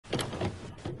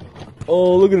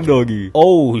Oh, look at the doggy.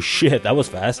 Oh shit, that was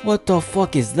fast. What the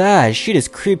fuck is that? Shit is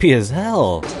creepy as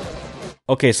hell.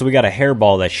 Okay, so we got a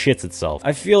hairball that shits itself.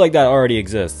 I feel like that already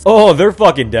exists. Oh, they're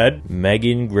fucking dead.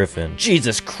 M3Gan Gr1Ffin.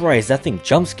 Jesus Christ, that thing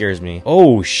jump scares me.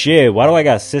 Oh shit, why do I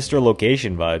got sister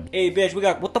location vibe? Hey bitch, we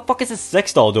got, what the fuck is this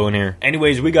sex doll doing here?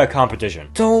 Anyways, we got competition.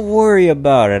 Don't worry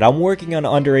about it, I'm working on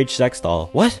an underage sex doll.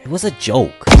 What? It was a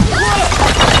joke.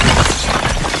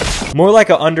 More like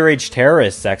an underage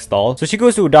terrorist sex doll. So she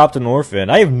goes to adopt an orphan.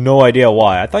 I have no idea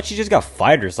why. I thought she just got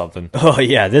fired or something. Oh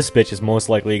yeah, this bitch is most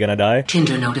likely gonna die.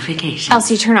 Tinder notification.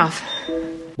 Elsie, turn off.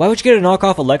 Why would you get a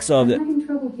knockoff Alexa of the— I'm having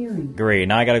trouble hearing. Great,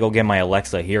 now I gotta go get my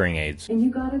Alexa hearing aids. And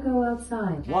you gotta go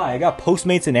outside. Why? I got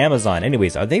Postmates and Amazon.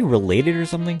 Anyways, are they related or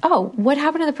something? Oh, what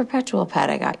happened to the perpetual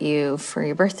pet I got you for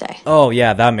your birthday? Oh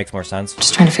yeah, that makes more sense.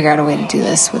 Just trying to figure out a way to do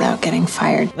this without getting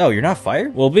fired. No, you're not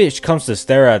fired? Well, bitch comes to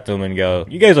stare at them and go,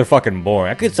 you guys are fucking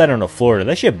boring. I could send her to Florida.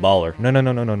 That shit baller.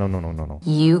 No.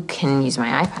 You can use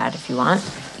my iPad if you want.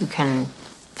 You can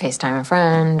FaceTime a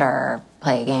friend or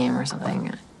play a game or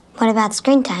something. What about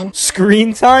screen time?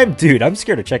 Screen time? Dude, I'm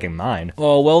scared of checking mine.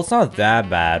 Oh, well, it's not that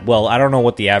bad. Well, I don't know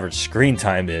what the average screen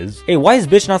time is. Hey, why is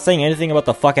bitch not saying anything about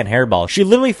the fucking hairball? She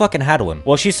literally fucking had one.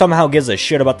 Well, she somehow gives a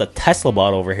shit about the Tesla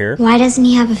bot over here. Why doesn't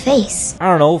he have a face? I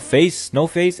don't know, face, no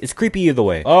face, it's creepy either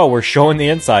way. Oh, we're showing the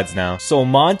insides now. So,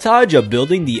 montage of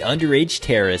building the underage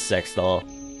terrorist sex doll.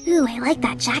 Ooh, I like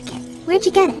that jacket. Where'd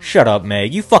you get it? Shut up,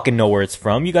 Meg. You fucking know where it's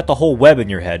from. You got the whole web in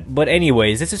your head. But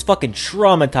anyways, this is fucking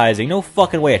traumatizing. No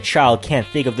fucking way a child can't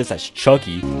think of this as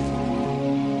Chucky. Do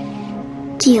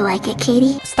you like it,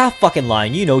 Katie? Stop fucking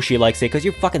lying. You know she likes it because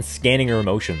you're fucking scanning her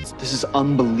emotions. This is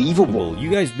unbelievable. You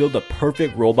guys build the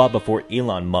perfect robot before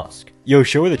Elon Musk. Yo,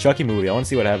 show her the Chucky movie. I want to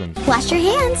see what happens. Wash your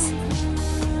hands.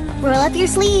 Roll up your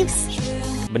sleeves.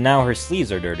 But now her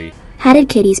sleeves are dirty. How did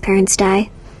Katie's parents die?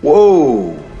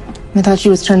 Whoa. I thought she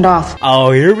was turned off.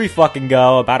 Oh, here we fucking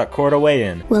go. About a quarter way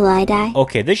in. Will I die?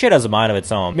 Okay, this shit has a mind of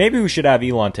its own. Maybe we should have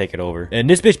Elon take it over. And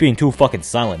this bitch being too fucking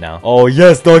silent now. Oh,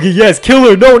 yes, doggy, yes. Kill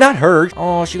her. No, not her.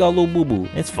 Oh, she got a little boo-boo.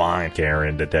 It's fine.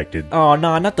 Karen detected. Oh,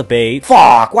 nah, not the bait.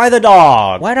 Fuck, why the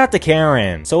dog? Why not the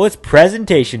Karen? So it's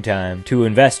presentation time to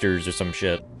investors or some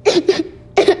shit.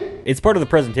 It's part of the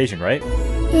presentation, right?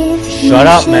 Shut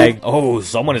up, Meg. Oh,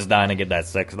 someone is dying to get that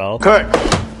sex doll. Kurt!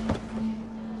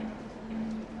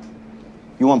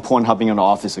 You want porn hopping in the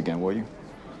office again, will you?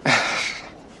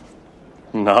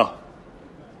 No.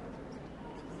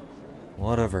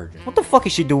 What a virgin. What the fuck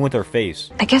is she doing with her face?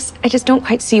 I guess I just don't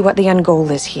quite see what the end goal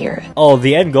is here. Oh,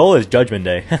 the end goal is Judgment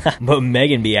Day. But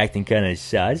Megan be acting kinda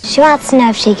sus. She wants to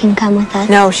know if she can come with us.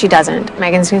 No, she doesn't.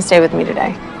 Megan's gonna stay with me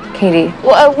today. Katie.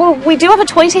 Well, we do have a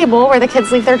toy table where the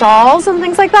kids leave their dolls and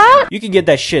things like that. You could get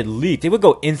that shit leaked. It would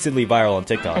go instantly viral on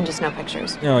TikTok. And just no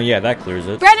pictures. Oh yeah, that clears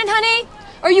it. Brennan, honey,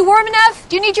 are you warm enough?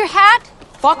 Do you need your hat?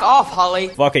 Fuck off, Holly.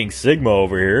 Fucking Sigma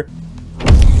over here.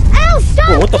 Ow, stop!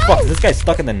 Whoa, what the fuck? Is this guy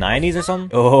stuck in the 90s or something?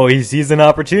 Oh, he sees an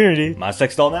opportunity. My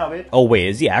sex doll now, bitch. Oh, wait,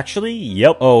 is he actually?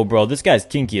 Yep. Oh, bro, this guy's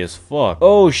kinky as fuck.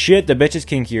 Oh, shit, the bitch is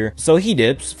kinkier. So he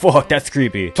dips. Fuck, that's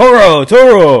creepy. Toro!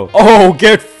 Oh,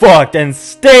 get fucked and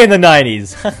stay in the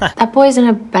 90s. That boy's in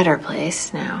a better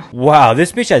place now. Wow,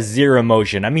 this bitch has zero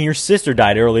emotion. I mean, your sister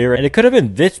died earlier, and it could have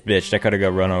been this bitch that could have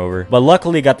got run over. But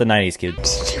luckily, got the 90s kid.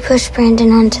 Did you push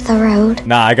Brandon onto the road?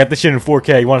 Nah, I got this shit in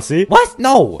 4K. You wanna see? What?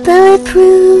 No!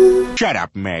 Bulletproof. Shut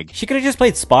up, Meg. She could have just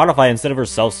played Spotify instead of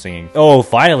herself singing. Oh,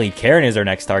 finally, Karen is our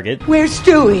next target. Where's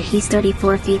Stewie? He's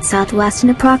 34 feet southwest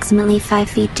and approximately 5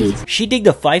 feet deep. She digged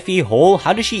a 5 feet hole?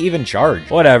 How does she even charge?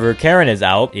 Whatever, Karen is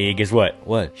out. Hey, guess what?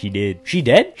 What? She did. She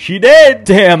dead? She did!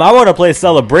 Damn, I want to play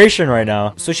Celebration right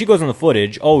now. So she goes on the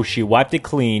footage. Oh, she wiped it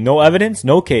clean. No evidence,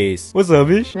 no case. What's up,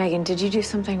 bitch? Megan, did you do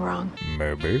something wrong?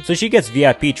 Murder. So she gets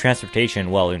VIP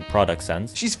transportation, well, in product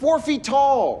sense. She's 4 feet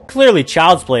tall. Clearly,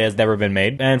 child's play has never been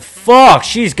made. And fuck,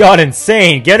 she's got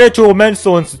insane. Get her to a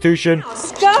mental institution.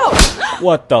 Stop!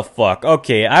 What the fuck?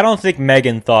 Okay, I don't think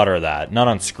Megan thought her that. Not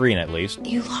on screen, at least.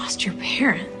 You lost your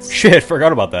parents. Shit,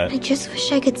 forgot about that. I just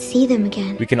wish I could see them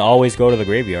again. We can always go to the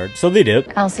graveyard. So they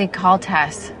did. Elsie, call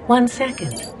Tess. 1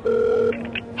 second.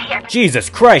 Jesus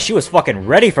Christ, she was fucking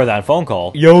ready for that phone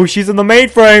call. Yo, she's in the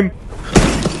mainframe.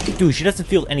 Dude, she doesn't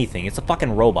feel anything. It's a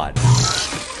fucking robot.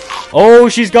 Oh,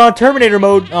 she's gone Terminator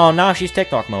mode. Oh, now she's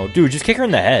TikTok mode. Dude, just kick her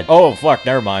in the head. Oh, fuck,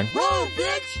 never mind. Whoa,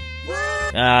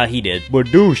 bitch! He did. But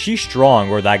dude, she's strong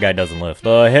where that guy doesn't lift.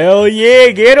 The hell yeah,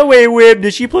 getaway whip.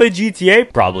 Did she play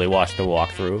GTA? Probably watched the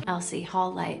walkthrough. Elsie,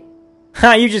 hall light.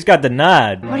 Ha, you just got the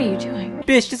nod. What are you doing?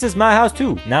 Bitch, this is my house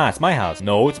too. Nah, it's my house.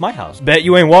 No, it's my house. Bet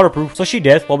you ain't waterproof. So she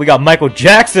did. Well, we got Michael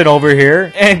Jackson over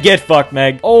here. And get fucked,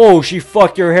 Meg. Oh, she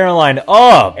fucked your hairline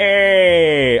up.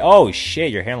 Hey. Oh,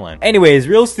 shit, your hairline. Anyways,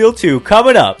 Real Steel 2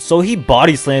 coming up. So he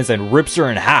body slams and rips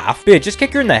her in half. Bitch, just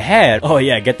kick her in the head. Oh,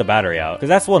 yeah, get the battery out. Because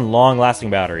that's one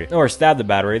long-lasting battery. Or stab the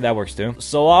battery. That works too.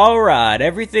 So, alright.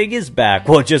 Everything is back.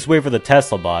 Well, just wait for the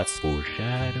Tesla bots.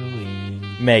 Foreshadowing.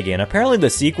 Megan, apparently the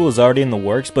sequel is already in the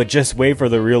works, but just wait for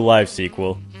the real-life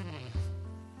sequel.